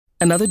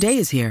Another day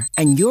is here,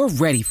 and you're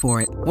ready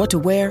for it. What to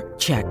wear?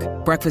 Check.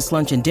 Breakfast,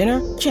 lunch, and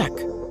dinner? Check.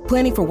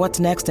 Planning for what's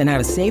next and how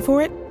to save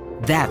for it?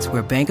 That's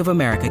where Bank of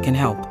America can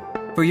help.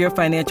 For your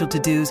financial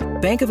to-dos,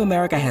 Bank of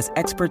America has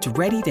experts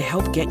ready to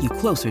help get you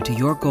closer to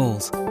your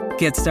goals.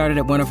 Get started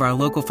at one of our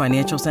local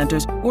financial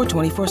centers or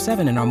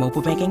 24/7 in our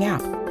mobile banking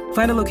app.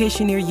 Find a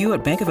location near you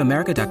at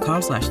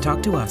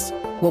bankofamerica.com/talktous.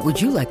 What would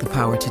you like the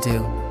power to do?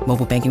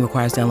 Mobile banking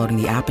requires downloading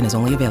the app and is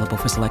only available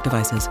for select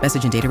devices.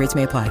 Message and data rates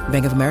may apply.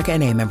 Bank of America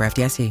N.A., member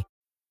FDIC.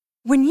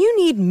 When you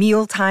need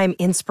mealtime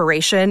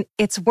inspiration,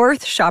 it's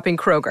worth shopping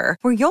Kroger,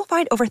 where you'll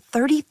find over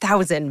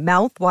 30,000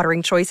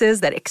 mouth-watering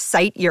choices that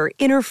excite your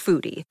inner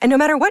foodie. And no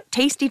matter what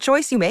tasty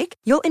choice you make,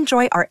 you'll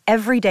enjoy our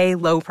everyday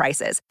low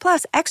prices,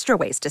 plus extra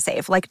ways to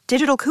save, like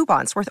digital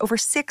coupons worth over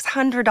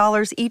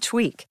 $600 each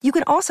week. You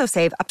can also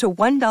save up to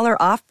 $1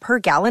 off per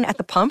gallon at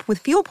the pump with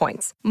fuel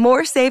points.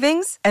 More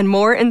savings and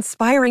more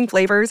inspiring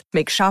flavors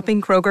make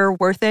shopping Kroger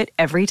worth it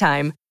every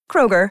time.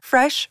 Kroger,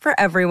 fresh for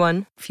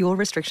everyone. Fuel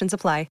restrictions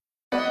apply.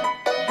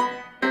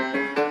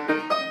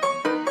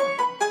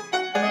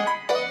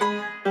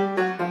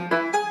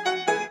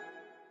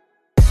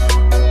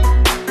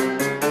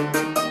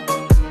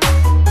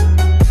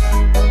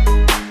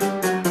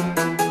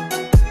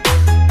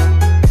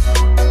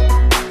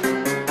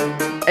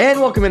 And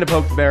welcome into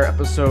Poke the Bear,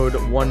 episode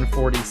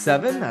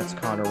 147. That's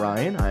Conor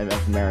Ryan. I'm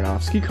Evan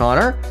Marinofsky.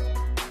 Conor,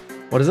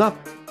 what is up?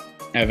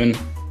 Evan,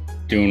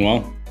 doing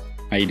well.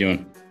 How you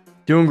doing?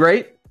 Doing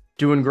great.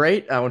 Doing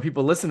great. When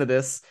people listen to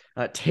this,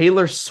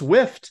 Taylor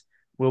Swift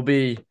will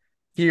be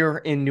here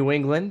in New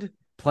England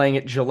playing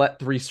at Gillette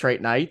 3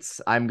 straight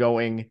nights. I'm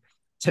going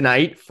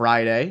tonight,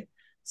 Friday.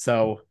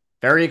 So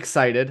very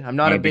excited. I'm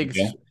not a big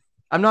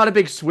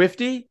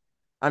Swiftie.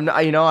 I'm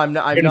not. You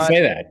shouldn't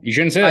say that. You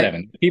shouldn't say that,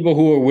 Evan. People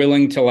who are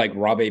willing to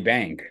rob a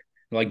bank,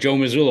 like Joe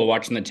Mazzulla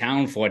watching The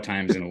Town 4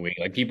 times in a week.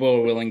 Like people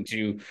are willing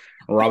to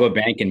rob a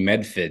bank in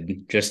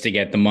Medford just to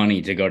get the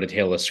money to go to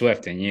Taylor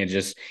Swift, and you're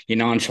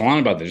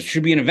nonchalant about this. It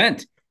should be an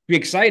event. Be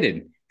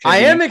excited. I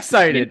am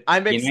excited.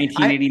 I'm excited.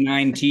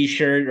 1989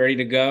 T-shirt ready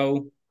to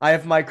go. I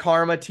have my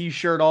Karma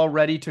T-shirt all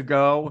ready to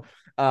go.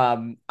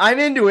 I'm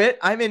into it.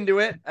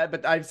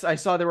 But I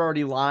saw there were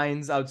already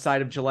lines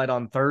outside of Gillette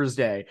on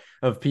Thursday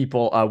of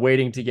people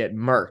waiting to get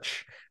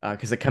merch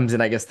because it comes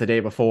in, I guess, the day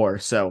before.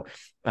 So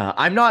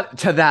I'm not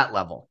to that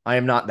level. I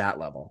am not that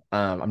level.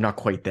 I'm not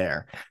quite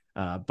there,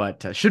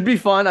 but should be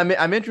fun.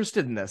 I'm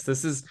interested in this.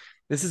 This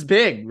is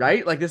big,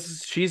 right? Like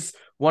she's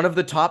one of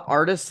the top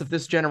artists of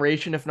this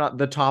generation, if not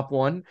the top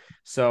one.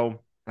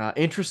 So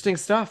interesting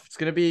stuff. It's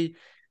going to be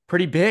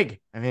pretty big.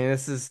 I mean,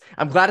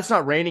 I'm glad it's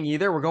not raining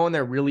either. We're going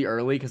there really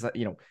early because,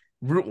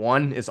 Route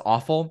 1 is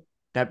awful.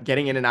 That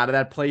getting in and out of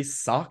that place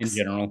sucks in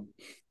general.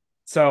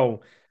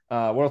 So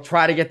we'll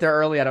try to get there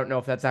early. I don't know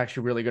if that's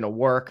actually really going to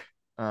work.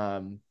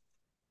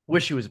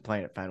 Wish he was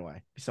playing at Fenway.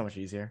 It'd be so much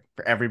easier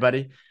for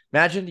everybody.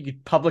 Imagine you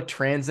could public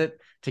transit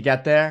to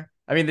get there.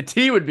 I mean, the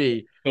T would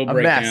be a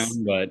mess,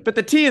 but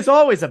the T is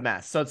always a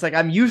mess. So it's like,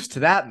 I'm used to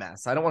that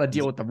mess. I don't want to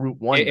deal with the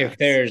Route 1 If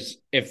mess.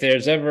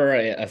 there's ever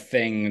a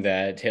thing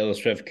that Taylor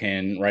Swift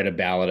can write a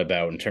ballad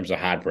about in terms of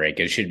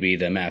heartbreak, it should be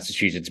the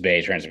Massachusetts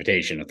Bay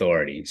Transportation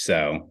Authority.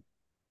 So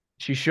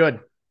she should.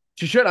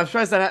 I'm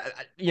surprised that,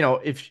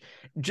 if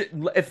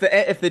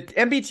the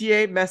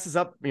MBTA messes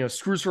up,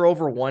 screws her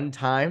over one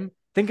time,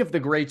 think of the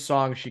great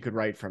song she could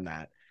write from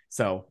that.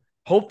 So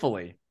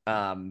hopefully,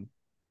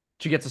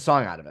 she gets a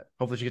song out of it.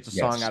 Hopefully she gets a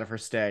song out of her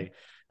stay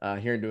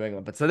here in New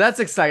England. But so that's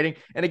exciting.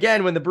 And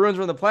again, when the Bruins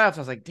were in the playoffs, I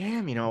was like,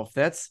 damn, if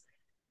that's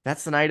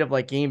the night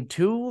of game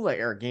 2,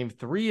 or game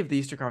 3 of the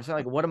Eastern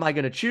Conference, what am I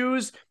going to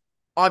choose?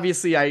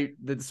 Obviously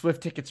the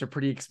Swift tickets are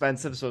pretty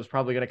expensive, so it's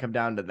probably going to come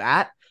down to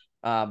that.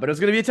 But it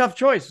was going to be a tough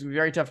choice. It was a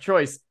very tough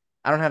choice.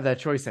 I don't have that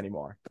choice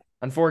anymore.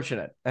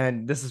 Unfortunate.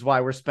 And this is why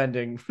we're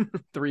spending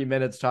 3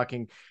 minutes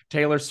talking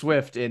Taylor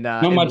Swift in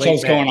not much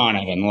else going on,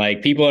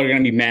 Evan. People are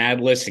going to be mad.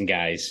 Listen,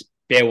 guys.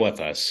 Bear with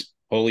us.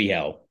 Holy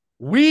hell.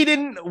 We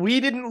didn't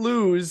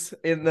lose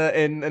in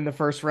the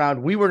first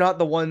round. We were not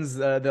the ones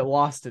that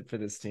lost it for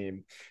this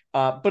team.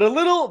 But a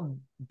little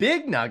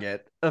big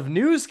nugget of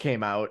news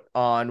came out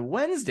on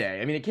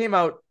Wednesday. I mean, it came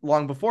out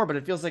long before, but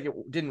it feels like it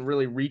didn't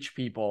really reach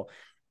people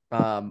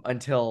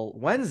until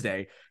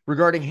Wednesday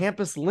regarding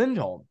Hampus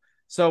Lindholm.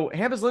 So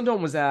Hampus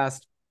Lindholm was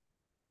asked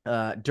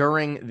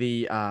during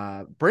the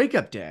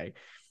breakup day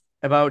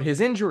about his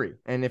injury.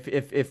 And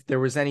if there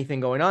was anything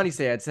going on,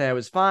 I'd say I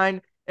was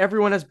fine.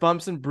 Everyone has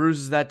bumps and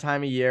bruises that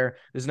time of year.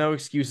 There's no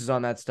excuses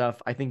on that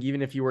stuff. I think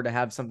even if you were to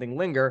have something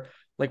linger,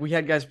 we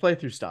had guys play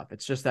through stuff,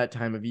 it's just that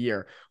time of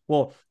year.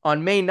 Well,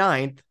 on May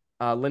 9th,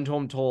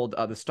 Lindholm told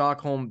the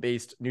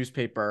Stockholm-based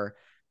newspaper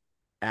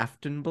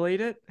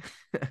Aftonbladet.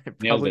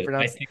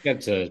 I think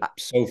that's a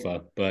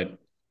sofa, but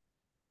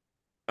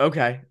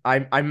okay,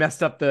 I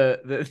messed up the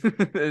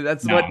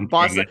that's no, what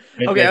Boston.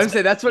 Okay, I would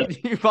say that's what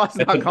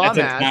Boston.com has.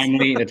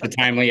 That's a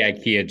timely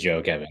IKEA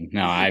joke, Evan.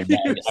 No, I'm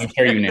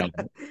sure you nailed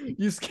it.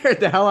 You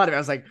scared the hell out of me. I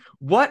was like,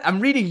 what? I'm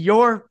reading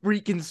your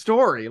freaking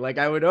story.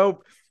 I would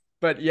hope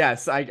But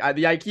yes, I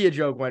the IKEA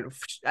joke went.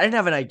 I didn't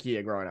have an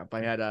IKEA growing up.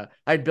 I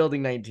had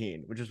Building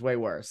 19, which was way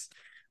worse.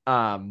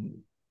 But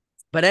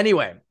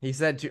anyway, he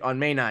said on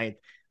May 9th,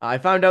 I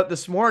found out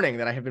this morning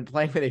that I have been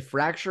playing with a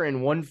fracture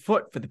in one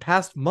foot for the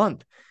past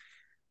month.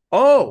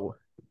 Oh,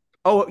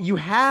 you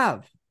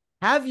have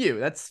you?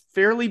 That's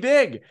fairly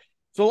big.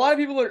 So a lot of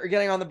people are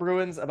getting on the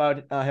Bruins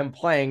about him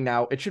playing.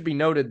 Now, it should be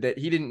noted that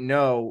he didn't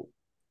know,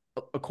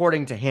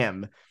 according to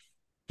him,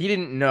 he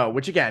didn't know,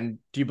 which again,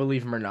 do you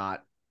believe him or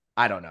not?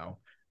 I don't know.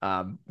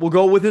 We'll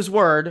go with his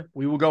word.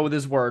 We will go with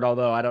his word,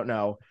 although I don't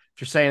know.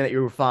 If you're saying that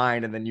you were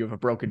fine and then you have a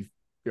broken,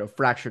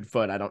 fractured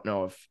foot, I don't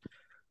know if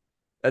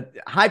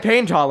high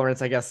pain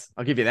tolerance, I guess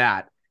I'll give you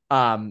that.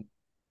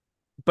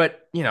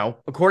 But,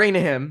 according to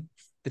him,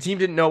 the team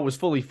didn't know it was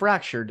fully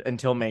fractured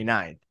until May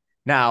 9th.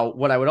 Now,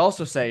 what I would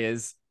also say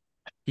is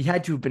he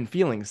had to have been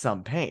feeling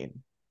some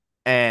pain.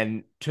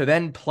 And to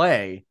then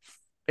play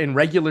in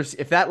regular,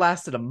 if that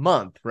lasted a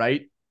month,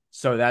 right?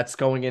 So that's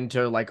going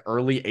into like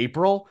early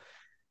April,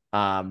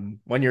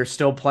 when you're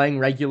still playing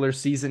regular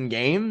season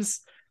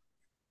games.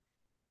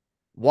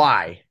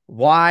 Why?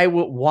 I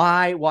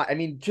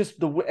mean, just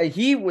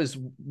he was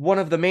one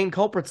of the main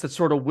culprits that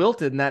sort of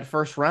wilted in that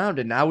first round,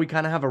 and now we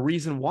kind of have a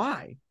reason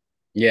why.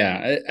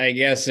 Yeah, I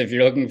guess if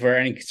you're looking for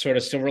any sort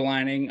of silver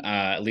lining,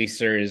 at least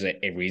there is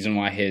a reason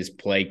why his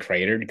play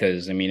cratered.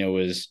 Because I mean, it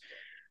was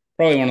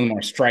probably one of the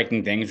more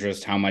striking things,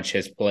 just how much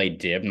his play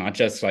dipped. Not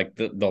just like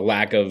the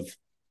lack of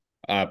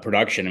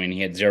production. I mean,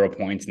 he had 0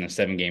 points in the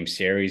 7-game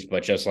series,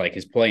 but just like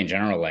his play in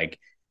general, like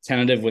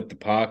tentative with the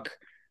puck,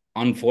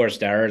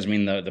 unforced errors. I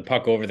mean, the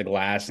puck over the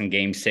glass in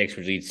Game 6,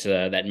 which leads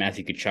to that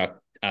Matthew Tkachuk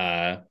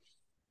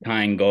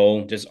tying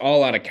goal. Just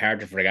all out of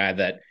character for a guy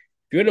that,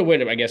 if you had a way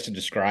to, I guess, to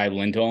describe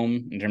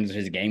Lindholm in terms of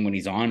his game when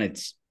he's on,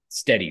 it's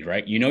steady,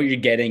 right? You're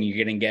going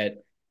to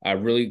get a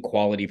really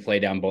quality play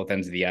down both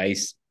ends of the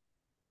ice.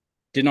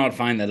 Did not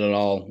find that at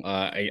all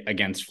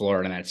against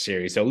Florida in that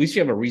series. So at least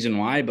you have a reason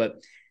why.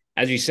 But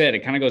as you said,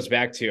 it kind of goes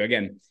back to,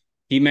 again,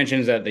 he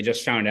mentions that they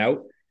just found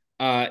out.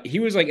 He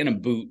was like in a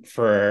boot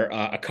for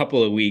a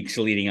couple of weeks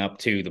leading up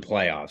to the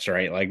playoffs,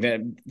 right? Like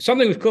that,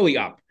 something was clearly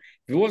up.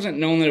 If it wasn't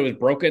known that it was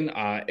broken,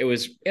 it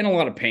was in a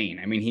lot of pain.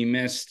 I mean, he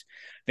missed,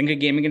 I think, a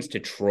game against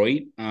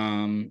Detroit.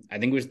 I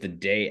think it was the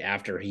day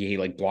after he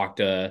like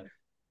blocked a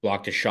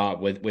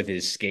shot with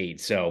his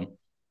skate. So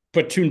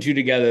put 2 and 2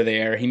 together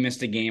there. He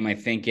missed a game, I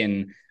think,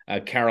 in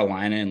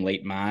Carolina in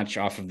late March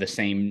off of the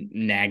same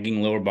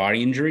nagging lower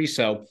body injury.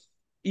 So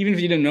even if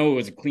you didn't know it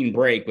was a clean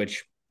break,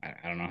 which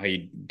I don't know how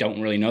you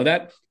don't really know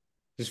that,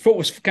 his foot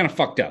was kind of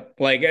fucked up.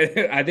 Like,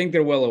 I think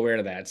they're well aware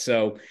of that.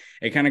 So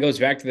it kind of goes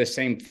back to the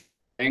same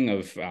thing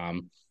of,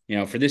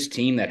 for this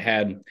team that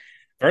had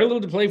very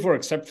little to play for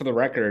except for the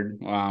record,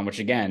 which,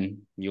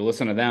 again, you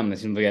listen to them, it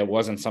seems like it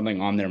wasn't something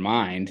on their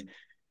mind.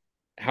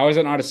 How is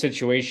it not a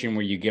situation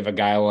where you give a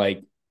guy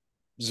like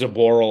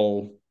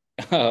Zaboral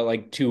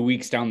like 2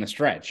 weeks down the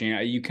stretch?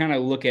 You kind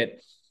of look at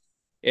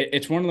it.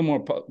 It's one of the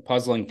more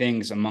puzzling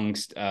things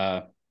amongst,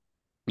 an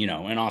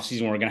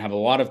offseason where we're going to have a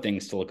lot of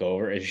things to look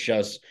over. It's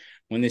just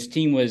when this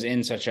team was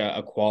in such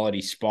a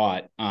quality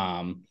spot,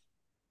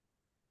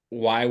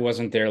 why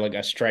wasn't there like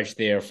a stretch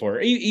there for,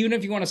 even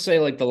if you want to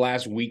say like the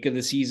last week of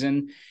the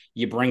season,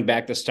 you bring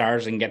back the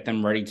stars and get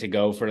them ready to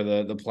go for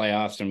the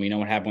playoffs. And we know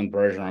what happened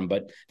with Bergeron.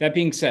 But that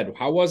being said,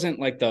 how wasn't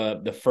like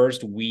the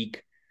first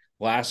week,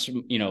 last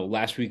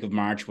week of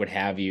March, what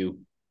have you?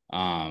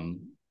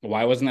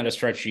 Why wasn't that a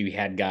stretch? You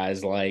had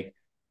guys like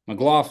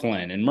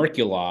McLaughlin and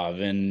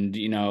Merkulov and,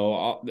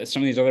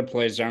 some of these other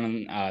players down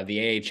in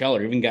the AHL,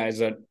 or even guys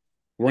that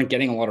weren't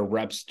getting a lot of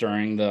reps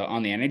on the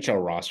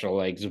NHL roster,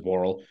 like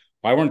Zaboral.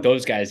 Why weren't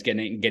those guys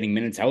getting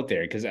minutes out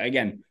there? Because,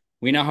 again,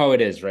 we know how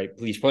it is, right?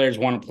 These players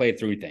want to play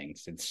through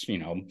things. It's,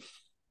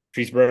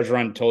 Patrice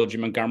Bergeron told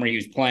Jim Montgomery he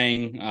was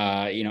playing,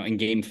 in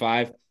Game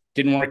 5.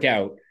 Didn't work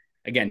out.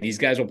 Again, these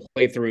guys will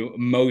play through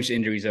most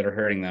injuries that are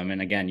hurting them.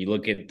 And again, you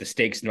look at the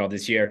stakes involved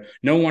this year.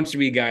 No one wants to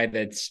be a guy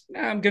that's,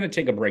 I'm going to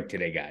take a break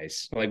today,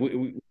 guys. Like,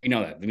 we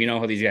know that. We know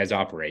how these guys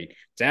operate.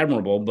 It's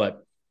admirable.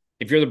 But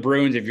if you're the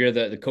Bruins, if you're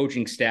the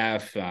coaching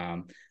staff,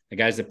 the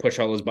guys that push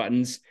all those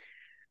buttons,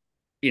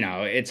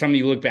 it's something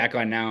you look back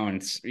on now, and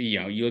it's,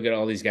 you look at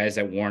all these guys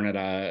that weren't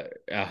at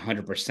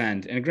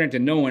 100%. And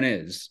granted, no one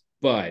is,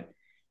 but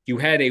you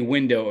had a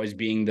window as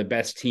being the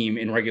best team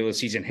in regular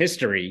season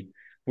history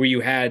where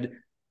you had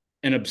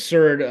an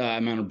absurd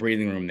amount of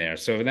breathing room there.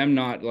 So for them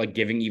not like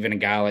giving even a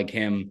guy like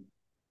him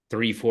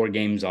 3-4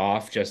 games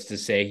off just to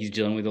say he's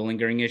dealing with a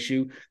lingering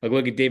issue, like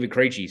look at David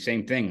Krejci,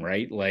 same thing,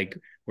 right? Like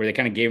where they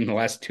kind of gave him the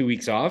last 2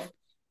 weeks off.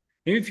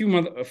 Maybe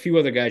a few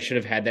other guys should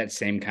have had that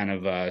same kind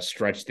of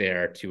stretch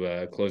there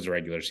to close the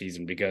regular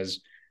season,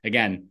 because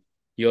again,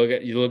 you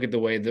look at the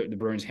way the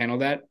Bruins handle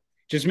that.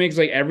 Just makes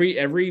like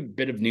every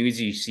bit of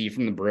news you see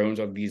from the Bruins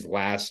over these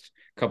last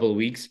couple of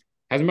weeks,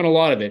 hasn't been a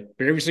lot of it,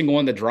 but every single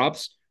one that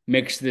drops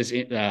makes this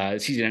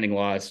season-ending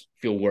loss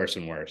feel worse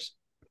and worse.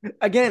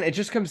 Again, it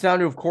just comes down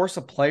to, of course,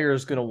 a player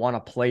is going to want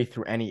to play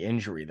through any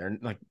injury. They're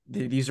like,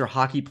 these are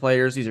hockey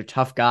players. These are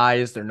tough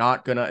guys. They're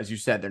not going to, as you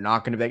said, they're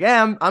not going to be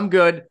like, I'm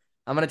good.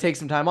 I'm going to take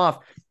some time off.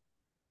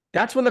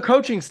 That's when the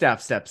coaching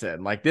staff steps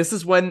in. Like, this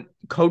is when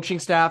coaching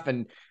staff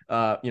and,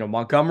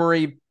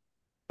 Montgomery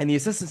and the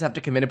assistants have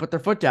to come in and put their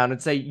foot down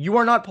and say, you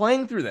are not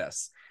playing through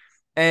this.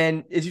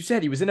 And as you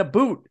said, he was in a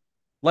boot.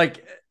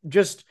 Like,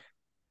 just,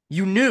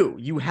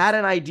 you had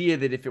an idea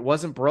that if it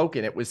wasn't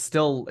broken, it was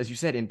still, as you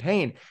said, in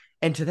pain.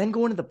 And to then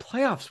go into the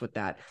playoffs with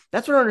that's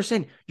what I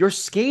understand. You're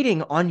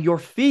skating on your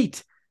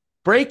feet.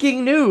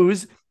 Breaking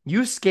news,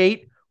 you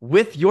skate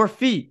with your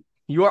feet.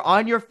 You are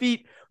on your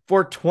feet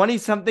for 20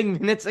 something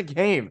minutes a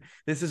game.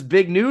 This is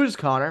big news,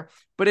 Connor,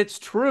 but it's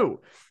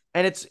true.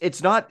 And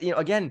it's not,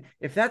 again,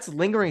 if that's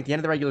lingering at the end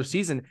of the regular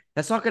season,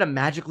 that's not going to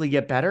magically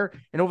get better.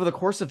 And over the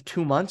course of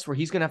 2 months where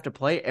he's going to have to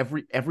play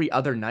every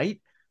other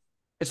night,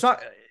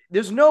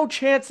 there's no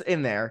chance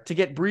in there to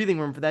get breathing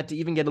room for that to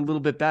even get a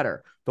little bit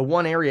better. The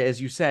one area, as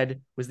you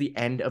said, was the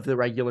end of the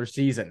regular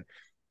season.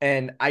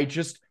 And I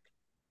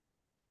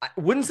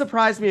wouldn't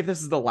surprise me if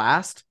this is the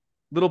last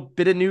little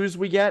bit of news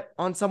we get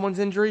on someone's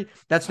injury.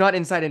 That's not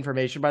inside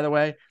information, by the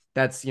way.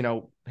 That's,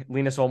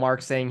 Linus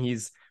Olmark saying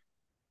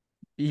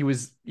he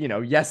was,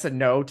 yes and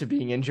no to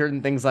being injured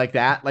and things like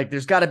that. Like,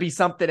 there's got to be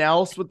something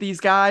else with these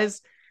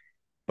guys.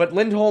 But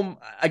Lindholm,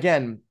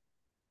 again,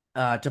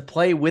 to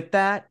play with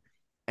that,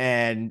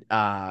 and,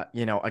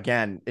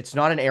 again, it's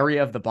not an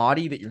area of the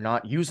body that you're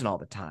not using all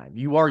the time.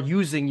 You are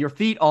using your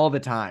feet all the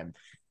time.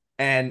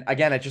 And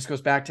again, it just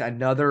goes back to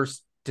another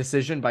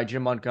decision by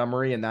Jim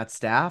Montgomery and that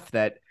staff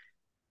that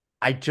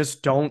I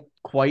just don't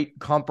quite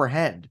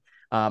comprehend.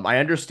 I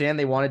understand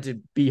they wanted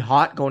to be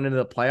hot going into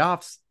the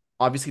playoffs.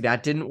 Obviously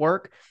that didn't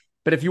work.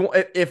 But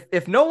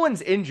if no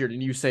one's injured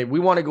and you say, we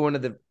want to go into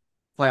the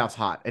playoffs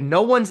hot and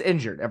no one's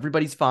injured,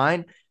 everybody's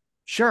fine.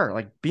 Sure.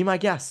 Like, be my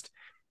guest.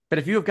 But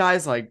if you have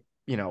guys like,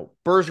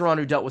 Bergeron,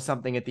 who dealt with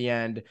something at the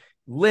end,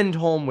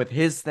 Lindholm with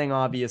his thing,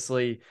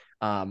 obviously,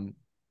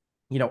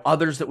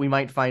 others that we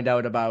might find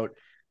out about,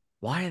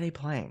 why are they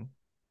playing?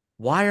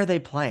 Why are they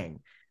playing?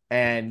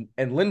 And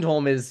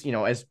Lindholm is,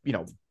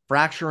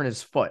 fracturing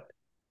his foot.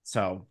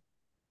 So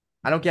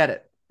I don't get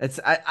it.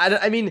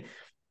 I mean,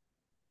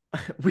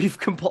 we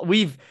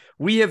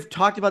have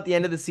talked about the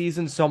end of the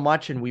season so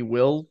much, and we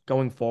will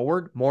going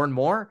forward more and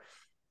more.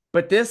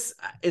 But this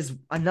is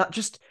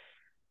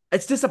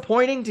it's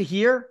disappointing to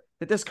hear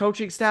that this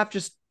coaching staff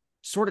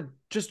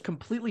just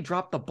completely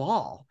dropped the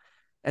ball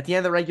at the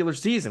end of the regular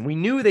season. We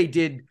knew they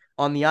did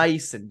on the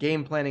ice and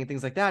game planning and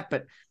things like that,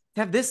 but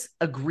to have this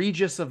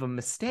egregious of a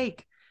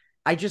mistake,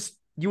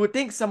 you would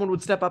think someone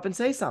would step up and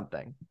say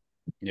something.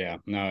 Yeah,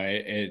 no,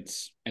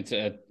 it's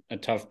a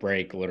tough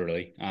break,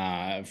 literally,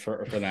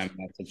 for them in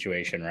that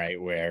situation,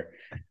 right? Where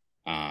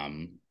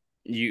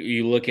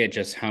you look at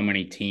just how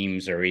many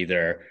teams are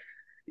either,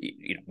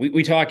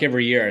 we talk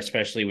every year,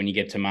 especially when you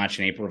get to March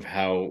and April, of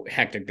how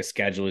hectic the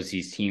schedule is.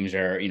 These teams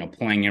are,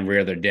 playing every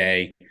other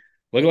day.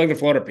 Look like the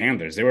Florida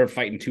Panthers. They were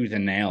fighting tooth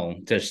and nail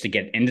just to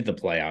get into the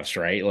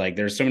playoffs, right? Like,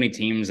 there's so many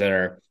teams that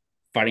are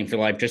fighting for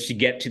life just to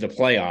get to the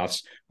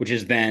playoffs, which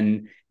is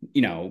then,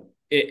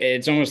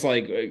 it's almost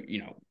like,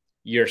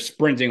 you're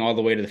sprinting all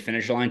the way to the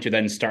finish line to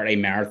then start a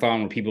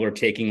marathon where people are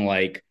taking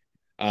like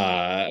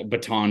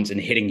batons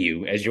and hitting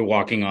you as you're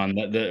walking on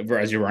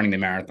as you're running the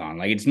marathon.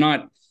 Like, it's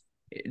not,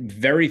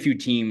 very few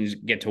teams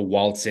get to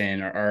waltz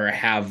in or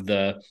have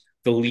the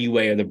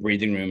leeway or the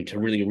breathing room to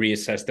really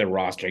reassess their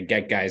roster,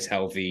 get guys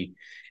healthy,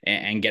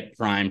 and get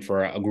primed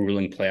for a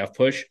grueling playoff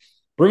push.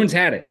 Bruins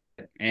had it.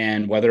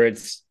 And whether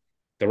it's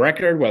the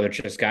record, whether it's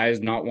just guys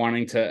not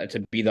wanting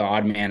to be the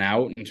odd man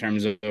out in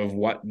terms of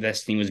what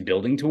this team was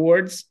building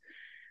towards,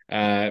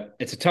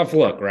 it's a tough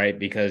look, right?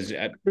 Because,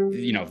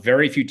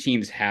 very few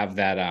teams have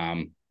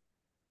that,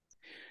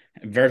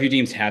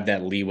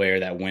 leeway or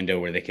that window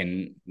where they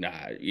can,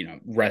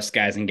 rest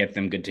guys and get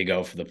them good to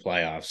go for the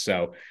playoffs.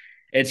 So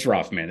it's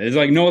rough, man. There's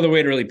like no other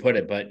way to really put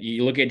it, but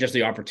you look at just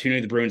the opportunity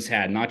the Bruins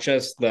had, not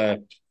just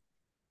the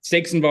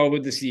stakes involved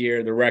with this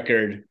year, the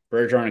record,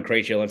 Bergeron and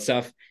Krejci, that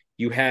stuff.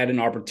 You had an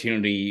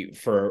opportunity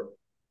for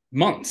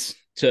months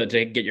to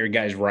get your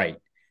guys right.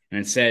 And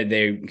instead,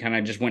 they kind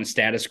of just went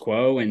status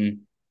quo, and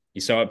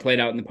you saw it played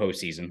out in the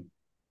postseason.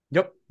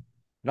 Yep.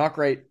 Not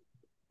great.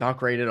 Not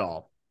great at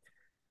all.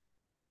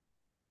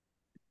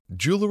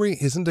 Jewelry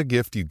isn't a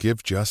gift you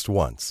give just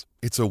once.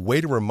 It's a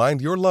way to remind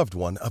your loved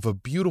one of a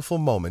beautiful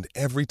moment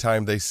every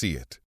time they see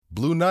it.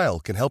 Blue Nile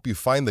can help you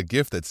find the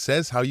gift that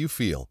says how you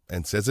feel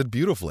and says it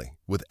beautifully,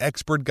 with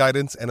expert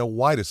guidance and a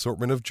wide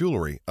assortment of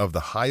jewelry of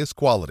the highest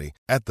quality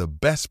at the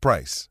best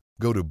price.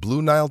 Go to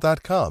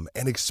BlueNile.com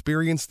and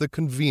experience the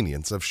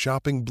convenience of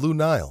shopping Blue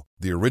Nile,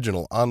 the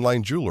original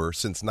online jeweler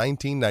since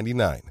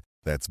 1999.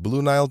 That's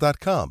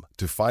BlueNile.com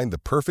to find the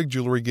perfect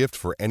jewelry gift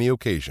for any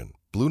occasion.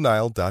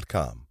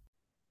 BlueNile.com.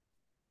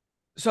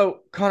 So,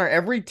 Connor,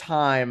 every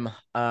time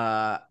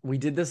we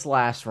did this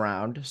last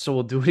round, so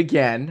we'll do it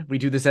again. We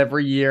do this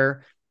every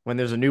year when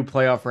there's a new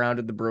playoff round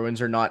and the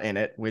Bruins are not in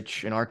it,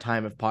 which in our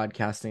time of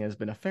podcasting has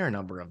been a fair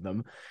number of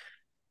them.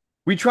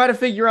 We try to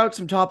figure out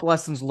some top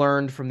lessons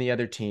learned from the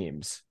other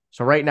teams.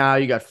 So right now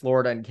you got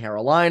Florida and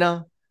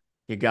Carolina.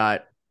 You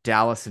got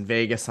Dallas and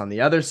Vegas on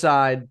the other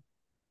side.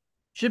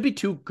 Should be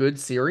two good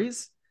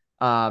series.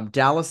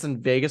 Dallas and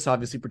Vegas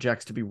obviously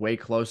projects to be way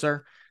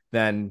closer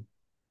than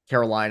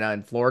Carolina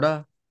and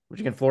Florida, which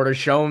again, Florida's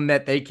shown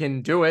that they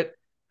can do it.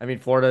 I mean,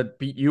 Florida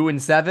beat you in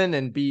 7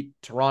 and beat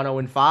Toronto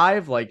in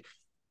 5. Like,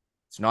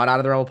 it's not out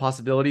of the realm of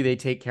possibility they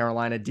take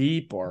Carolina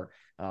deep or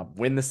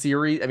win the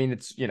series. I mean,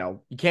 it's,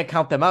 you can't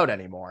count them out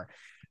anymore.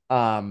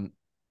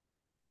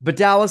 But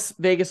Dallas,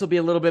 Vegas will be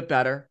a little bit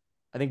better.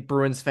 I think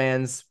Bruins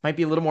fans might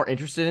be a little more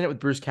interested in it with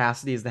Bruce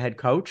Cassidy as the head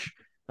coach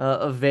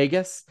of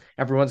Vegas.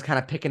 Everyone's kind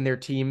of picking their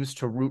teams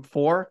to root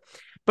for.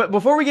 But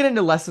before we get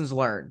into lessons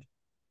learned,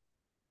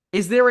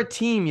 is there a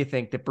team you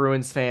think that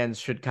Bruins fans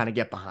should kind of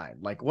get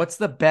behind? Like, what's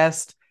the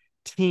best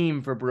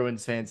team for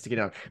Bruins fans to get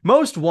on?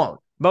 Most won't.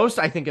 Most,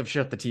 I think, have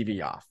shut the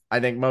TV off. I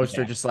think most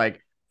are just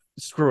like,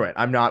 screw it.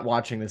 I'm not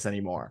watching this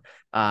anymore.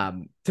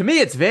 To me,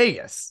 it's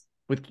Vegas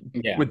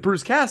with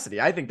Bruce Cassidy.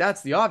 I think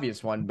that's the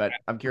obvious one, but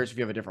I'm curious if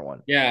you have a different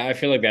one. Yeah, I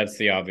feel like that's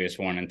the obvious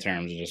one in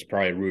terms of just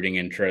probably rooting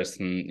interest.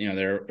 And,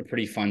 they're a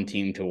pretty fun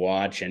team to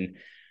watch. And,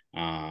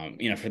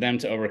 for them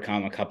to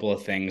overcome a couple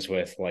of things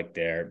with like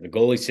the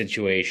goalie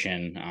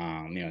situation,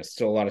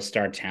 still a lot of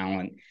star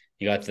talent.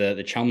 You got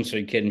the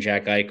Chelmsford kid and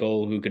Jack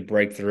Eichel who could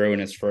break through in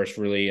his first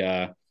really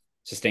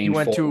sustained He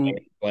went to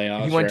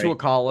playoffs. To a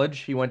college.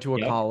 He went to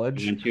a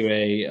college. He went to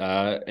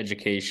a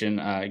education.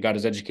 He got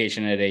his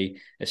education at a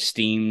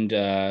esteemed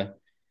a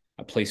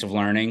place of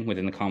learning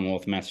within the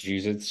Commonwealth of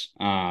Massachusetts.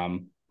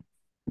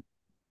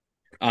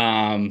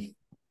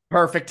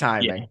 Perfect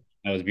timing. Yeah,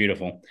 that was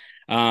beautiful.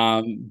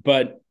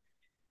 But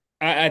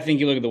I think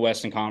you look at the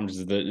Western Conference,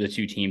 the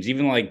two teams,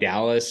 even like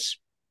Dallas.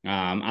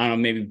 I don't know,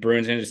 maybe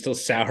Bruins are still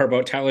sour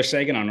about Tyler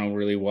Seguin. I don't know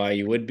really why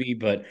you would be,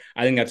 but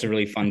I think that's a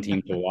really fun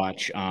team to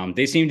watch.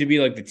 They seem to be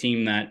like the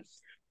team that, when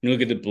you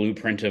look at the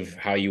blueprint of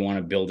how you want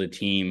to build a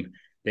team,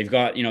 they've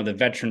got, the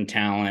veteran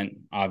talent,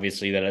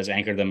 obviously, that has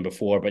anchored them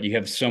before, but you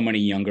have so many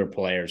younger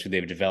players who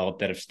they've developed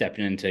that have stepped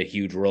into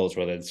huge roles,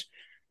 whether it's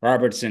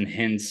Robertson,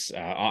 Hintz,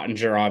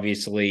 Ottinger,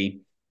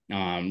 obviously.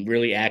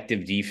 Really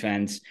active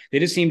defense. They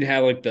just seem to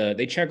have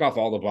they check off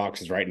all the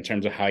boxes, right, in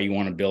terms of how you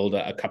want to build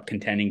a cup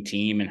contending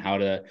team and how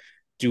to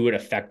do it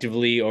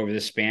effectively over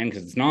the span.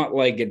 Because it's not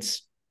like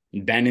it's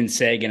Ben and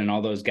Sagan and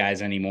all those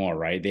guys anymore,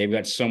 right? They've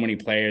got so many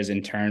players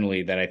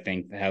internally that I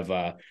think have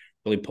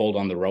really pulled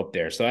on the rope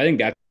there. So I think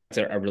that's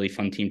a really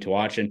fun team to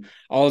watch. And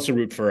I'll also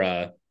root for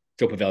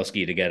Joe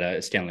Pavelski to get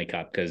a Stanley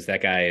Cup, because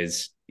that guy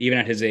is, even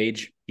at his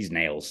age, he's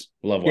nails.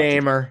 Love watching.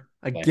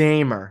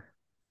 Gamer.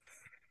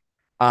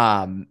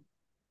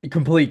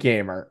 Complete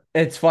gamer.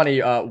 It's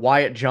funny.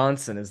 Wyatt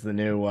Johnson is the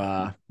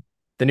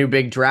new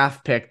big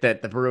draft pick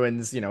that the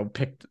Bruins,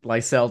 picked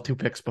Lysell 2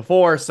 picks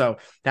before. So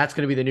that's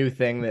going to be the new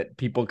thing that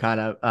people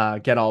kind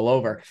of get all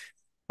over.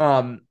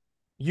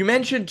 You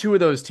mentioned 2 of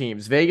those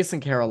teams, Vegas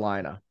and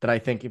Carolina, that I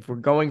think if we're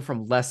going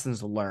from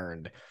lessons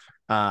learned,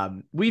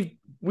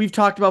 we've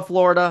talked about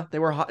Florida. They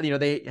were,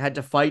 they had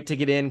to fight to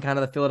get in, kind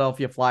of the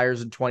Philadelphia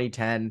Flyers in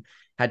 2010,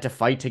 had to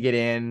fight to get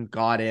in,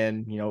 got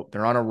in,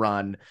 they're on a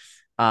run.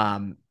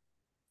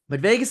 But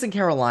Vegas and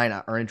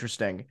Carolina are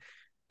interesting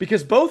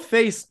because both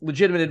faced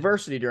legitimate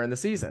adversity during the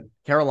season.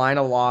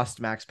 Carolina lost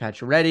Max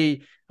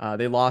Pacioretty.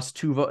 They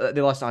lost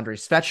Andrei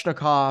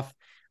Svechnikov.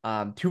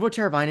 Teuvo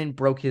Teravainen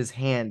broke his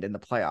hand in the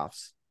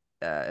playoffs,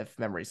 if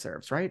memory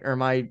serves, right? Or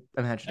am I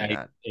imagining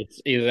that? It's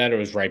either that or it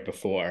was right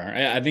before.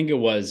 I think it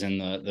was in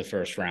the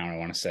first round, I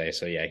want to say.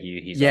 So yeah,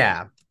 he's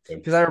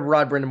because I remember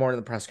Rod Brindamore in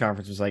the press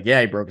conference was like, yeah,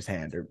 he broke his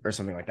hand or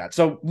something like that.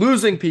 So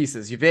losing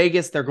pieces.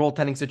 Vegas, their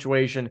goaltending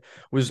situation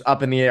was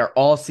up in the air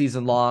all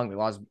season long. They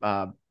lost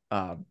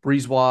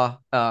Brisebois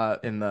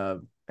in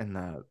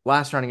the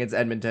last round against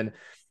Edmonton.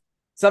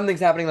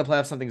 Something's happening in the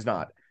playoffs, something's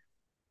not.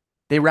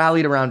 They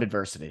rallied around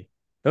adversity.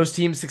 Those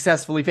teams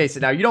successfully face it.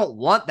 Now, you don't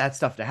want that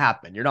stuff to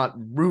happen. You're not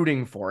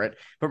rooting for it.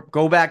 But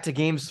go back to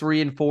games 3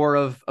 and 4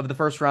 of the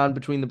first round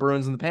between the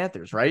Bruins and the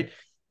Panthers, right?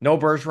 No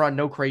Bergeron,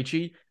 no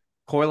Krejci.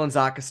 Coyle and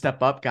Zacha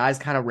step up. Guys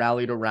kind of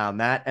rallied around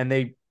that, and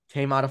they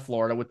came out of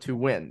Florida with 2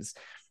 wins.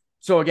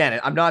 So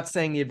again, I'm not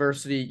saying the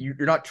adversity, you're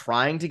not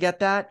trying to get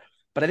that,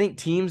 but I think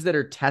teams that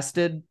are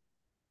tested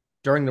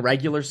during the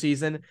regular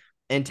season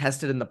and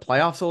tested in the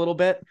playoffs a little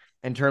bit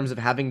in terms of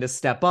having to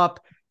step up,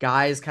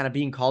 guys kind of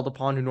being called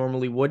upon who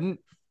normally wouldn't,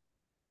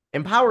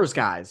 empowers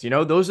guys.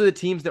 Those are the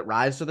teams that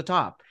rise to the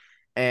top.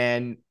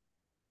 And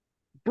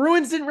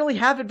Bruins didn't really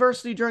have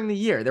adversity during the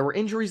year. There were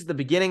injuries at the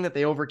beginning that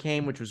they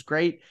overcame, which was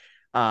great.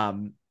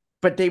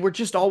 But they were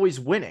just always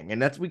winning.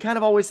 And we kind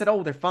of always said,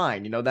 oh, they're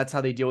fine. That's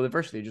how they deal with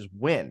adversity. They just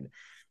win.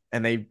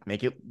 And they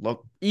make it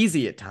look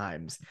easy at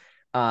times.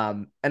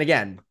 And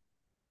again,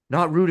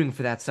 not rooting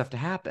for that stuff to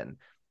happen.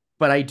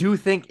 But I do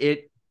think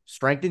it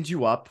strengthens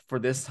you up for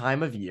this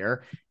time of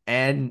year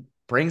and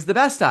brings the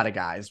best out of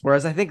guys.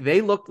 Whereas I think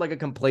they looked like a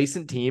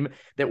complacent team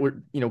that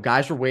were,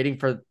 guys were waiting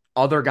for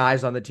other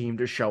guys on the team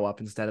to show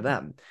up instead of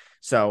them.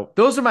 So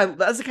that's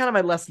kind of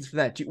my lessons for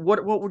that.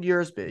 What would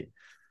yours be?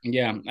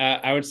 Yeah,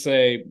 I would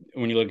say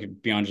when you look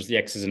beyond just the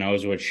X's and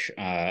O's, which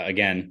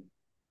again,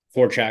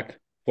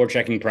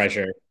 forechecking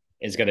pressure,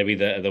 is going to be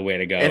the way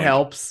to go. It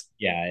helps.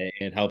 Yeah,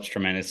 it helps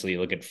tremendously.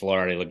 Look at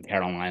Florida, look at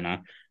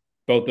Carolina.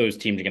 Both those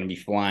teams are going to be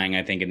flying,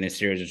 I think, in this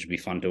series, which would be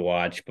fun to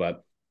watch.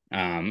 But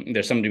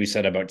there's something to be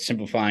said about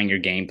simplifying your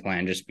game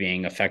plan, just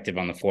being effective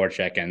on the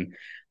forecheck, and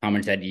how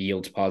much that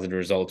yields positive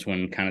results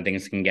when kind of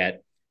things can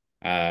get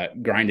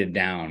grinded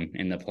down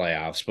in the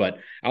playoffs. But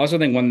I also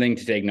think one thing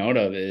to take note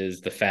of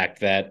is the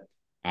fact that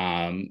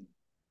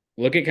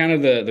look at kind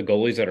of the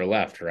goalies that are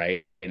left,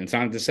 right? And it's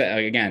not to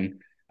say, again,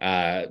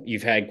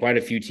 you've had quite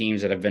a few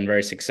teams that have been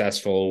very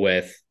successful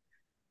with,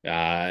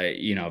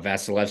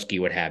 Vasilevsky,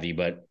 what have you.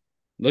 But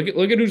look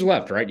at who's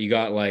left, right? You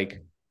got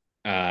like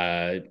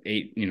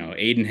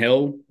Aiden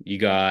Hill. You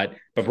got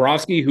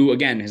Bobrovsky, who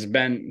again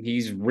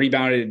he's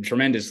rebounded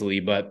tremendously,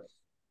 but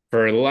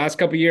for the last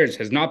couple of years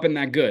has not been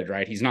that good,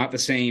 right? He's not the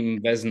same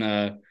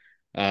Vezina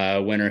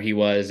winner he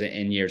was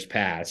in years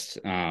past.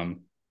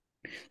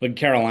 Look at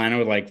Carolina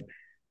with like,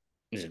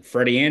 is it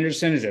Freddie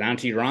Anderson? Is it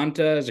Antti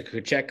Ranta? Is it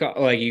Kucheka?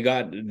 Like you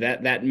got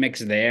that mix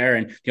there.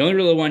 And the only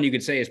real one you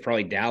could say is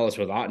probably Dallas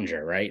with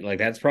Ottinger, right? Like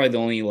that's probably the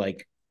only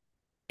like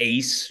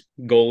ace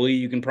goalie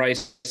you can probably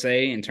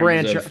say in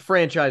terms of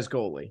franchise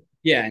goalie.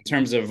 Yeah, in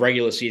terms of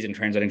regular season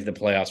translating to the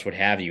playoffs, what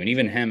have you. And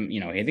even him,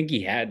 I think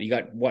he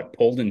got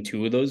pulled in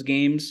 2 of those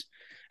games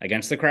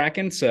against the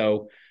Kraken.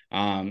 So,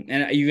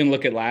 and you can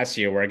look at last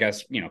year where I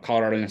guess,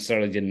 Colorado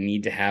necessarily didn't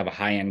need to have a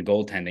high-end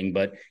goaltending,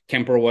 but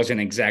Kemper wasn't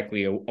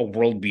exactly a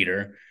world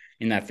beater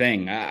in that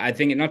thing. I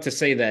think, not to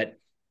say that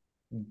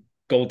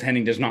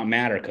goaltending does not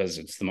matter, because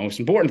it's the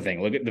most important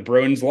thing. Look at the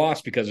Bruins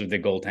lost because of their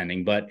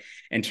goaltending, but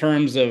in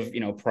terms of,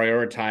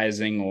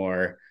 prioritizing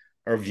or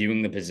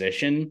viewing the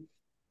position,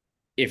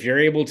 if you're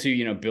able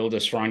to, build a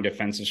strong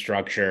defensive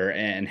structure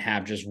and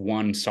have just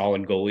one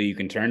solid goalie you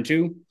can turn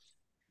to,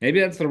 maybe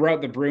that's the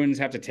route the Bruins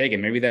have to take.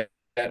 And maybe that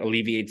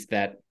alleviates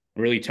that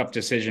really tough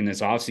decision this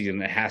offseason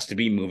that has to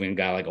be moving a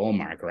guy like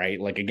Ullmark, right?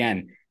 Like,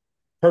 again,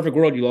 perfect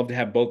world, you love to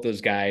have both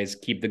those guys,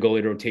 keep the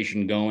goalie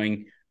rotation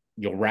going.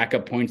 You'll rack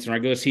up points in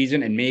regular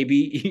season, and maybe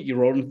you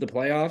roll into the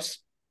playoffs.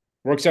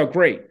 Works out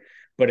great.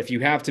 But if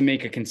you have to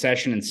make a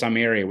concession in some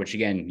area, which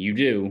again you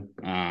do,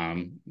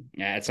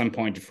 at some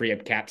point to free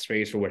up cap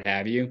space or what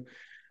have you,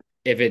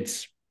 if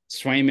it's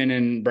Swayman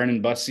and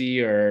Brennan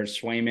Bussey, or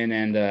Swayman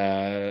and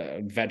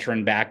a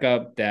veteran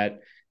backup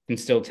that can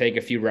still take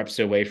a few reps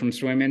away from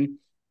Swayman,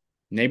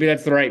 maybe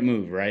that's the right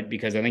move, right?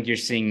 Because I think you're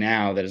seeing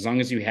now that as long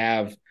as you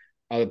have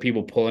other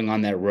people pulling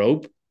on that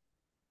rope,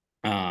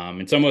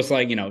 it's almost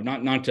like,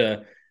 not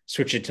to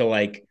switch it to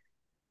like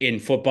in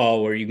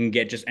football where you can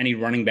get just any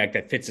running back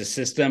that fits a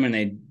system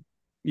and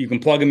you can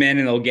plug them in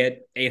and they'll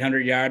get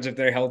 800 yards if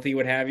they're healthy,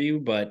 what have you.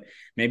 But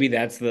maybe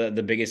that's the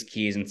biggest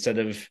key, is instead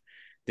of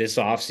this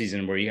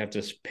offseason where you have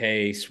to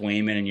pay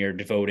Swayman and you're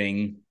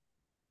devoting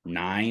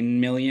 $9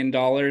 million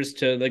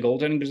to the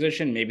goaltending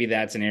position, maybe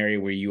that's an area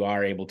where you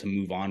are able to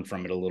move on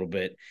from it a little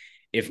bit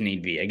if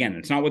need be. Again,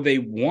 it's not what they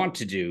want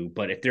to do,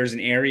 but if there's an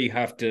area you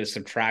have to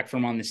subtract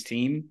from on this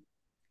team,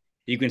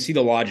 you can see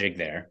the logic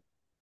there.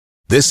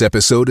 This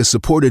episode is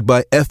supported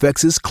by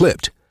FX's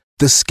Clipped,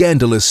 the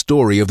scandalous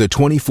story of the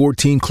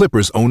 2014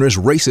 Clippers owner's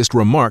racist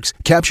remarks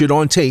captured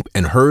on tape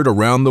and heard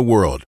around the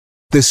world.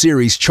 The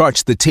series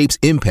charts the tape's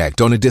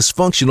impact on a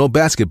dysfunctional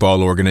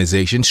basketball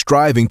organization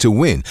striving to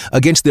win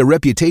against their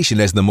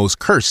reputation as the most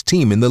cursed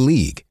team in the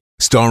league.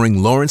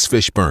 Starring Lawrence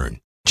Fishburne,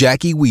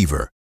 Jackie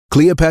Weaver,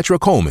 Cleopatra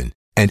Coleman,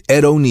 and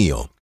Ed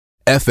O'Neill.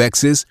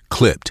 FX's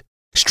Clipped,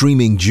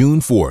 streaming June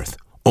 4th,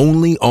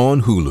 only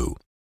on Hulu.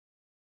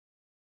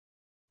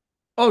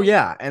 Oh,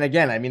 yeah. And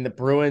again, I mean, the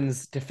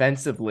Bruins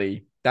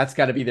defensively, that's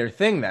got to be their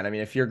thing then. I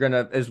mean, if you're going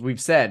to, as we've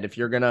said, if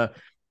you're going to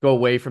go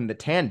away from the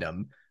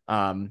tandem,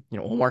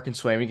 Ullmark and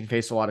Swayman can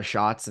face a lot of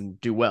shots and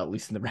do well, at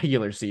least in the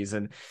regular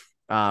season.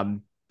 But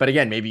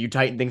again, maybe you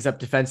tighten things up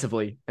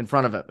defensively in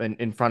front of it,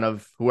 in front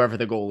of whoever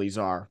the goalies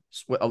are.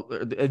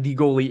 The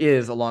goalie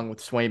is, along with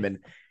Swayman.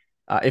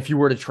 If you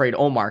were to trade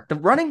Ullmark, the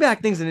running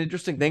back thing's an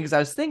interesting thing, because I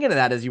was thinking of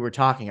that as you were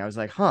talking. I was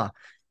like,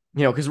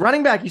 because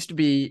running back used to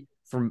be,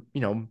 from,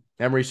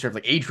 memory serves,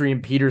 like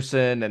Adrian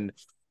Peterson and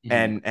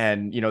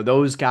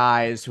those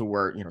guys who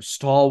were,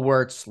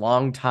 stalwarts,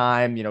 long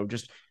time,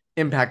 just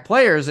impact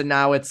players. And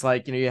now it's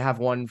like, you have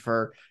one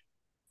for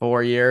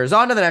 4 years,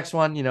 on to the next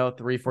one,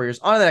 3-4 years,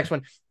 on to the next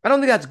one. I don't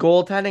think that's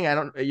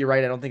goaltending. You're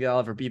right. I don't think that'll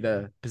ever be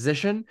the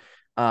position.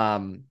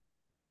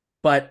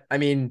 But I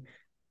mean,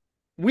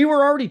 we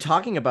were already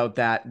talking about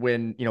that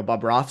when,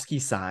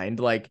 Bobrovsky signed.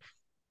 Like,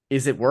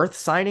 is it worth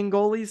signing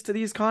goalies to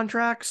these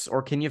contracts,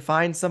 or can you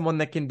find someone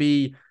that can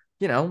be,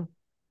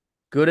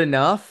 good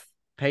enough,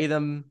 pay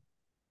them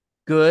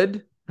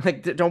good,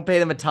 like don't pay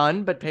them a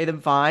ton, but pay them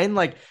fine?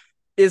 Like,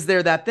 is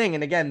there that thing?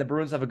 And again, the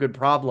Bruins have a good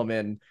problem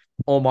in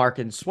Ullmark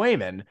and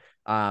Swayman.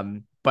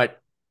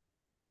 But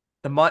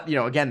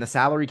again, the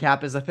salary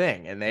cap is a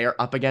thing and they are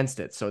up against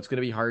it. So it's going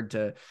to be hard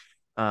to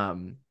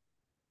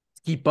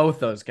keep both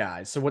those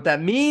guys. So what that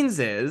means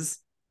is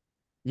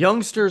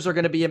youngsters are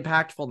going to be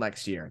impactful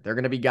next year. They're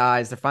going to be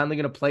guys. They're finally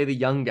going to play the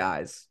young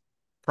guys.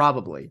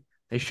 Probably.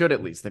 They should,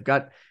 at least. They've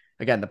got,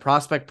 again, the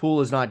prospect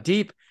pool is not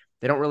deep.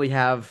 They don't really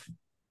have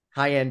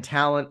high-end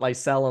talent.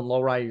 Lysell and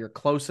Lowry are your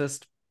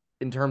closest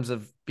in terms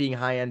of being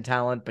high-end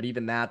talent, but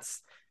even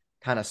that's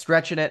kind of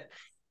stretching it.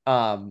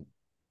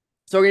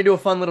 So we're going to do a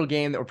fun little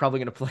game that we're probably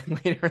going to play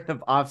later in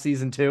the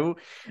offseason too,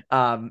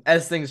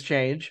 as things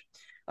change.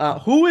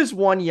 Who is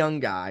one young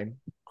guy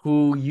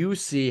who you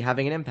see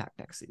having an impact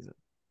next season?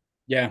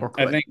 Yeah,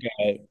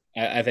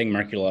 I think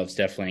Merkulov's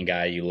definitely a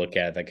guy you look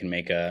at that can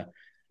make a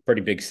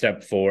pretty big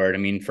step forward. I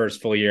mean,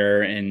 first full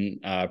year in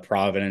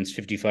Providence,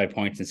 55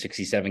 points in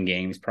 67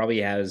 games,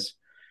 probably has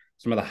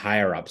some of the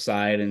higher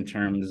upside in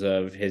terms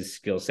of his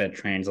skill set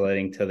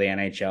translating to the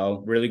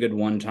NHL. Really good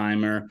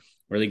one-timer,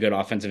 really good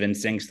offensive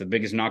instincts. The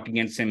biggest knock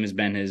against him has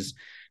been his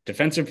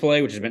defensive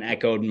play, which has been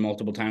echoed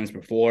multiple times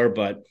before,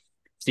 but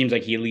seems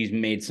like he at least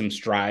made some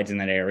strides in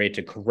that area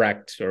to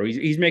correct, or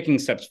he's making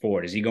steps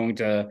forward. Is he going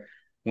to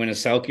win a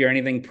Selke or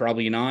anything?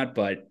 Probably not,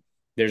 but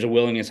there's a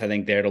willingness, I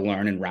think, there to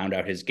learn and round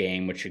out his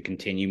game, which should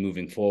continue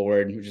moving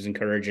forward, which is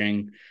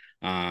encouraging.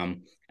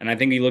 And I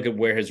think you look at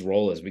where his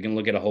role is. We can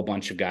look at a whole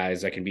bunch of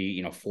guys that can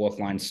be, fourth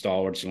line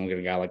stalwarts. You can look at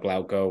a guy like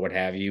Lauko, what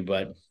have you.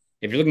 But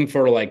if you're looking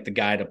for like the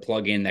guy to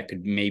plug in that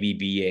could maybe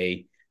be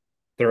a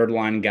third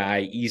line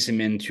guy, ease him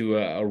into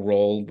a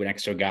role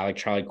next to a guy like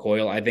Charlie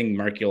Coyle, I think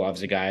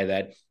Merkulov's a guy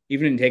that,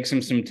 even if it takes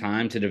him some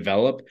time to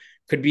develop,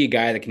 could be a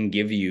guy that can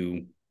give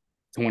you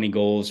 20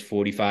 goals,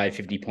 45,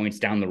 50 points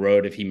down the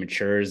road if he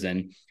matures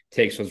and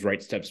takes those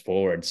right steps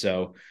forward.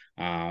 So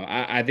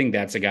I think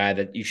that's a guy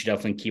that you should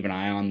definitely keep an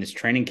eye on this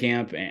training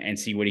camp and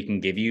see what he can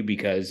give you,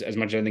 because as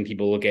much as I think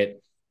people look at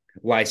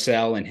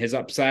Lysell and his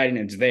upside, and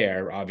it's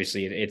there,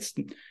 obviously it's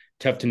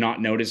tough to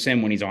not notice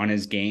him when he's on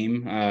his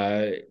game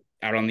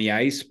out on the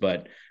ice.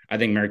 But I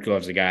think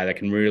Merkulov's a guy that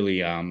can really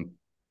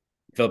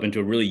develop into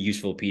a really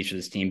useful piece of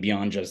this team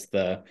beyond just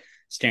the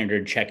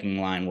standard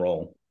checking line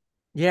role.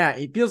 Yeah,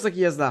 it feels like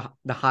he has the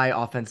high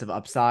offensive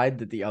upside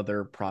that the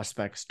other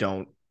prospects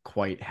don't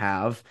quite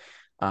have.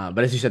 But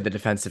as you said, the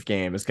defensive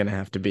game is going to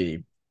have to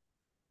be,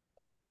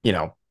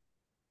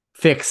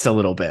 fixed a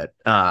little bit.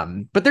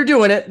 But they're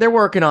doing it. They're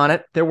working on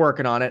it.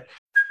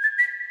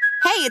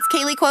 Hey, it's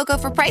Kaylee Cuoco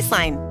for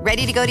Priceline.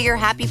 Ready to go to your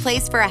happy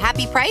place for a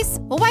happy price?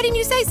 Well, why didn't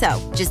you say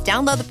so? Just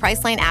download the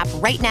Priceline app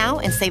right now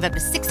and save up to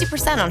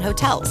 60% on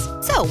hotels.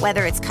 So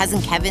whether it's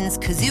Cousin Kevin's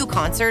Kazoo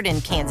Concert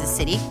in Kansas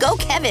City, go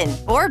Kevin,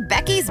 or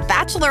Becky's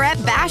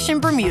Bachelorette Bash in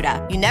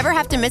Bermuda, you never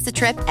have to miss a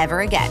trip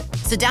ever again.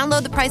 So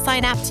download the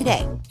Priceline app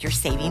today. Your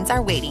savings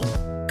are waiting.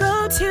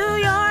 Go to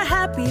your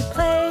happy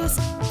place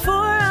for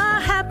a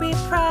happy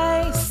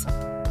price.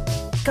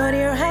 Go to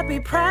your happy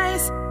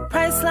price,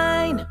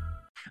 Priceline.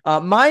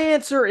 My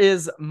answer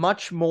is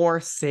much more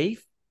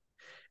safe.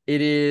 It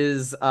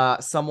is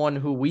someone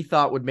who we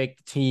thought would make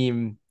the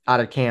team out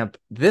of camp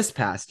this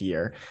past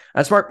year.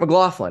 That's Mark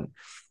McLaughlin.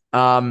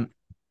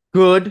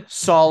 Good,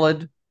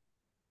 solid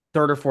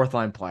third or fourth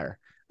line player.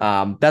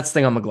 That's the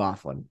thing on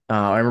McLaughlin.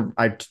 I remember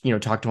I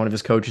talked to one of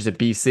his coaches at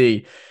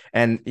BC,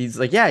 and he's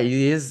like, yeah,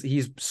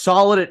 he's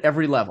solid at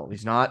every level.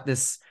 He's not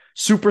this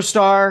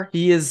superstar.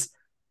 He is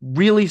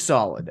really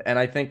solid. And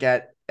I think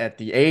at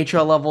the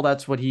AHL level,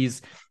 that's what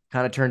he's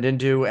kind of turned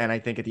into. And I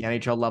think at the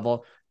NHL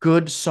level,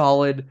 good,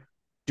 solid,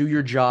 do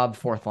your job,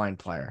 fourth line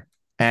player.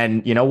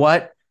 And you know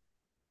what?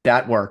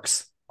 That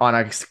works on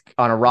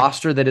a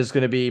roster that is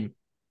going to be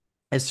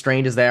as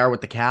strained as they are with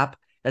the cap.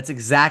 That's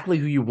exactly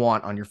who you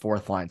want on your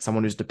fourth line.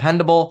 Someone who's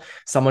dependable,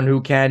 someone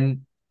who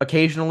can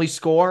occasionally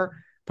score,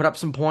 put up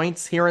some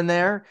points here and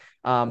there,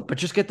 but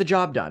just get the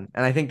job done.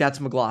 And I think that's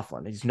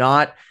McLaughlin. He's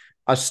not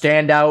a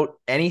standout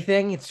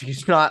anything.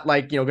 He's not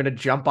like, going to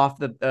jump off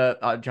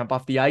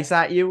the ice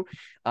at you.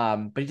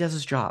 But he does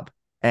his job,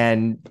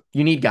 and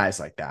you need guys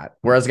like that.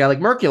 Whereas a guy like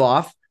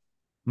Merkulov,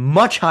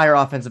 much higher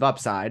offensive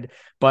upside,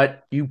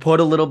 but you run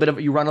a little bit of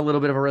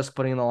a risk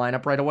putting in the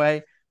lineup right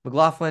away.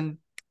 McLaughlin,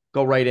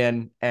 go right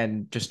in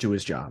and just do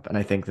his job. And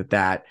I think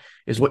that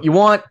is what you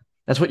want.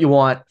 That's what you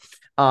want.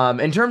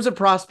 In terms of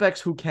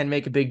prospects who can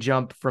make a big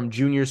jump from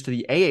juniors to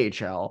the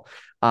AHL,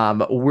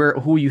 who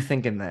are you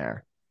thinking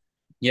there?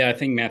 Yeah, I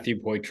think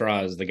Matthew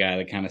Poitras is the guy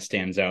that kind of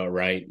stands out,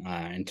 right?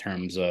 In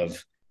terms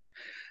of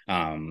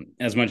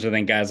as much as I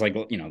think guys like,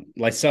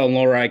 Lysell and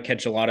Lowry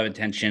catch a lot of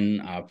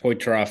attention.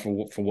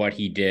 Poitras for what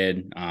he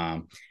did,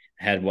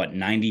 had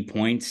 90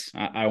 points,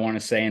 I want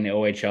to say, in the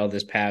OHL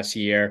this past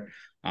year.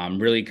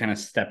 Really kind of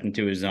stepped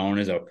into his own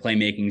as a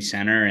playmaking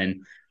center.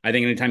 And I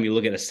think anytime you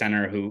look at a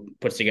center who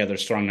puts together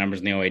strong numbers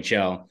in the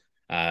OHL,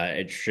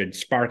 it should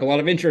spark a lot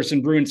of interest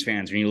in Bruins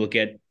fans when you look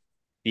at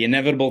the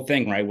inevitable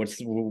thing, right?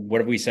 What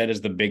have we said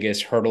is the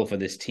biggest hurdle for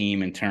this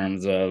team in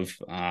terms of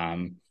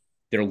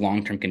their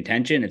long-term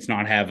contention? It's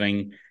not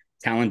having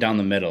talent down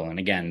the middle. And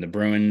again, the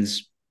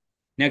Bruins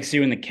next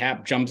year when the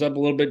cap jumps up a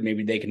little bit,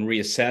 maybe they can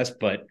reassess,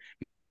 but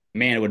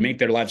man, it would make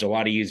their lives a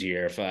lot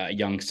easier if a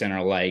young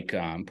center like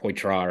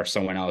Poitras or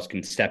someone else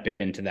can step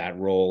into that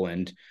role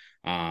and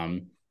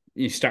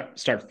you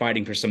start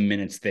fighting for some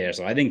minutes there.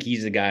 So I think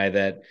he's a guy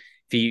that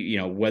if he,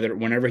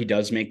 whenever he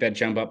does make that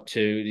jump up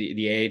to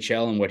the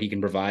AHL and what he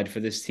can provide for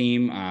this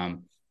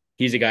team,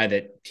 he's a guy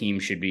that team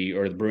should be,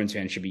 or the Bruins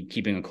fans should be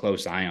keeping a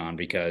close eye on,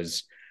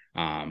 because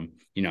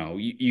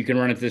You can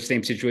run into the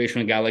same situation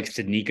with a guy like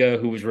Studnicka,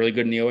 who was really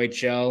good in the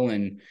OHL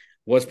and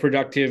was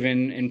productive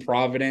in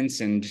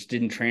Providence and just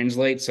didn't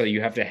translate. So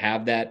you have to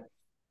have that,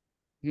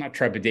 not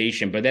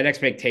trepidation, but that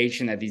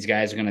expectation that these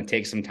guys are going to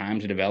take some time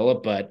to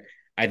develop. But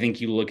I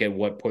think you look at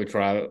what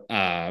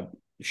Poitras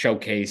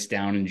showcased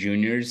down in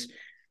juniors,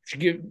 should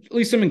give at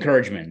least some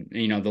encouragement.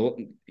 He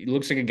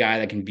looks like a guy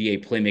that can be a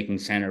playmaking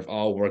center if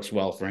all works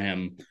well for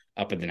him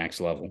up at the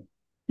next level.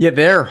 Yeah,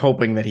 they're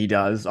hoping that he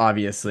does,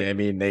 obviously. I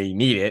mean, they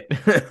need it.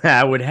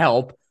 That would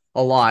help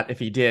a lot if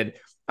he did.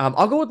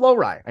 I'll go with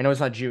Lowry. I know it's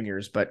not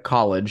juniors, but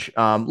college.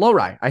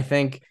 Lowry, I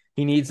think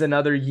he needs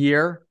another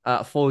year,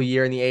 full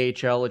year in the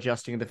AHL,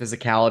 adjusting to the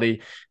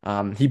physicality.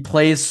 He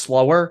plays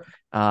slower.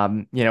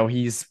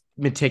 He's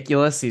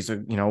meticulous. He's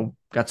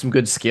got some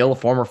good skill, a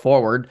former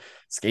forward,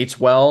 skates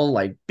well,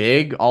 like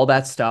big, all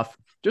that stuff.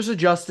 Just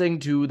adjusting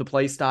to the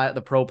play style,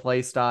 the pro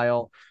play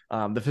style,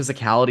 the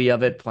physicality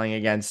of it, playing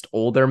against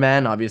older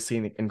men.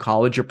 Obviously, in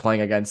college, you're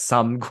playing against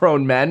some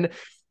grown men,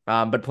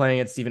 but playing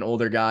against even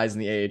older guys in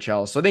the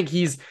AHL. So I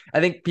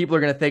think people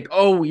are going to think,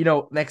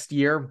 next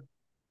year,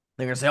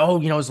 they're going to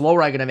say, is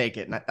Lowry going to make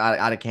it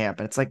out of camp?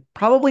 And it's like,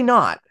 probably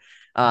not.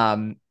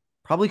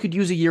 Probably could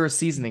use a year of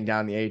seasoning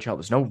down in the AHL.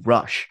 There's no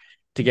rush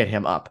to get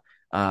him up.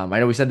 I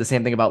know we said the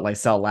same thing about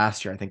Lysell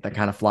last year. I think that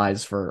kind of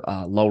flies for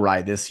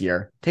Lowry this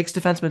year. Takes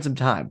defensemen some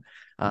time.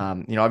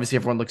 Obviously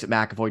everyone looks at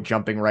McAvoy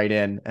jumping right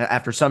in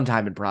after some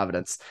time in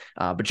Providence,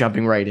 but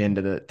jumping right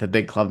into the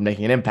big club,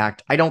 making an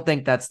impact. I don't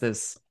think that's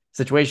this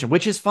situation,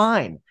 which is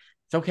fine.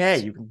 It's okay.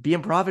 You can be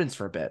in Providence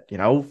for a bit,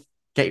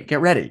 get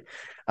ready.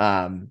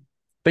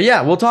 But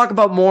yeah, we'll talk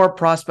about more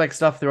prospect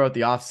stuff throughout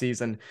the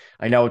offseason.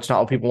 I know it's not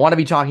what people want to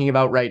be talking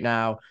about right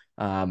now.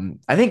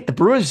 I think the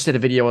Bruins just did a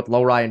video with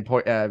Lowry and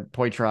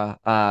Poitras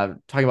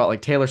talking about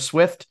like Taylor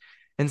Swift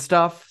and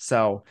stuff.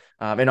 So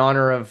in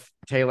honor of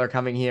Taylor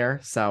coming here.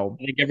 So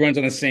I think everyone's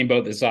on the same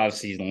boat this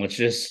offseason. Let's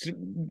just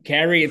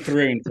carry it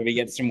through until we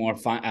get some more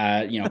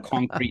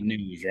concrete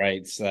news,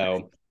 right?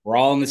 So we're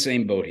all in the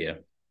same boat here.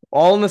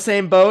 All in the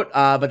same boat,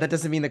 but that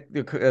doesn't mean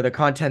the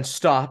content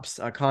stops.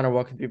 Conor,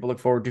 what can people look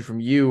forward to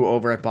from you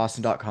over at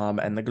Boston.com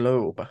and the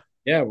Globe?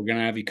 Yeah, we're going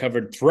to have you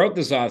covered throughout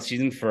this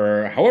offseason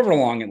for however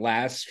long it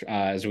lasts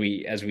as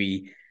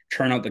we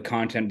churn out the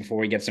content before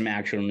we get some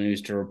actual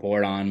news to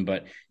report on.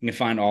 But you can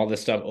find all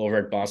this stuff over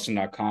at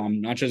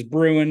Boston.com, not just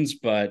Bruins,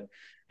 but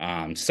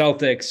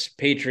Celtics,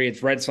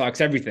 Patriots, Red Sox,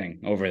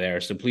 everything over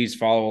there. So please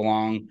follow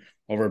along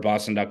over at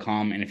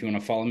Boston.com. And if you want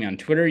to follow me on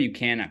Twitter, you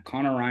can at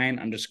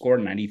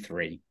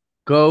ConorRyan_93.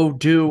 Go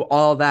do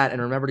all that.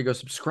 And remember to go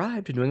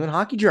subscribe to New England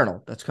Hockey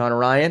Journal. That's Conor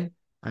Ryan.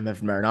 I'm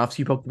Evan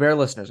Marinofsky, Poke the Bear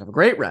listeners. Have a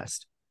great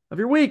rest of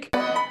your week.